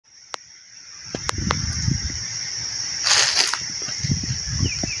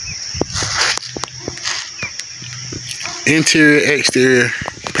Interior, exterior,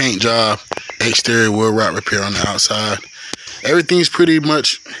 paint job, exterior wood rot repair on the outside. Everything's pretty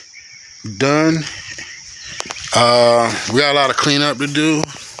much done. We got a lot of cleanup to do.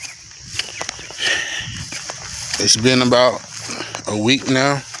 It's been about a week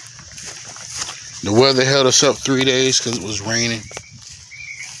now. The weather held us up 3 days because it was raining.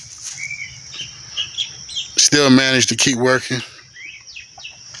 Still managed to keep working.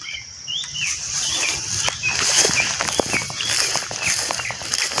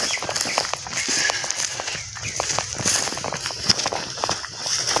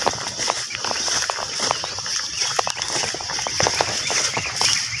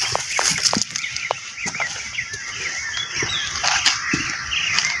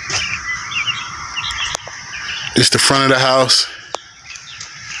 It's the front of the house.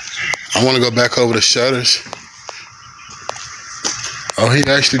 I want to go back over the shutters. Oh, he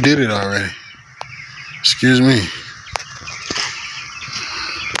actually did it already. Excuse me.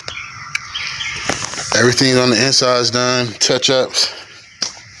 Everything on the inside is done. Touch-ups.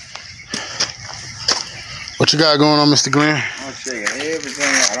 What you got going on, Mr. Glenn? I'll show you everything.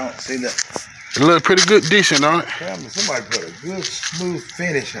 I don't see that. It look pretty good, decent, don't it? Tell me, somebody put a good smooth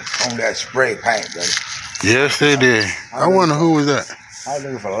finish on that spray paint, buddy. Yes, they did. I wonder who was that. I was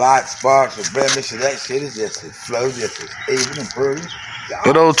looking for light sparks or blemishes. That shit is just as flow, just as even improved.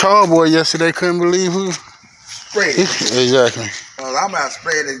 That old tall boy yesterday couldn't believe who sprayed it. Exactly. Well, I'm out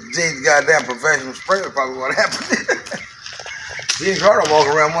spraying this Gene's goddamn professional sprayer. Probably what happened. Gene Carter walk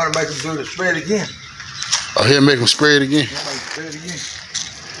around wanting to make him do the spray it again. Oh, he'll make him spray it again. He'll make him spray it again.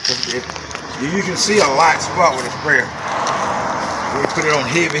 If you can see a light spot with a sprayer. We put it on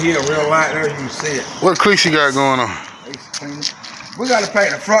heavy here, real light there, you can see it. What cleats you got going on? We got to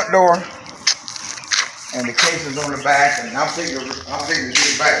paint the front door and the cases on the back, and I'm thinking to get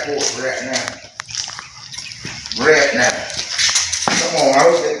the back porch right now. Right now. Come on, I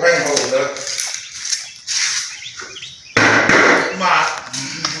hope that paint holds up. Come on.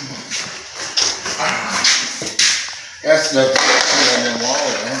 That's the on that wall,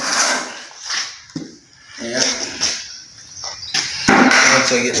 man. Yeah.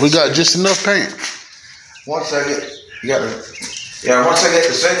 We got just enough paint. Once I get, once I get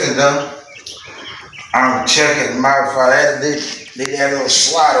the second done, I'm gonna check it and modify that. They have a little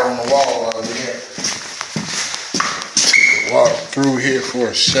slider on the wall over there. Walk through here for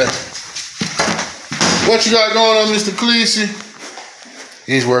a second. What you got going on, Mr. Cleese?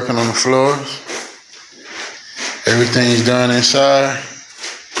 He's working on the floors. Everything's done inside.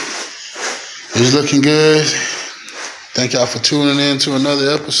 It's looking good. Thank y'all for tuning in to another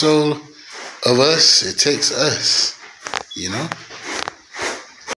episode of Us. It Takes Us, you know?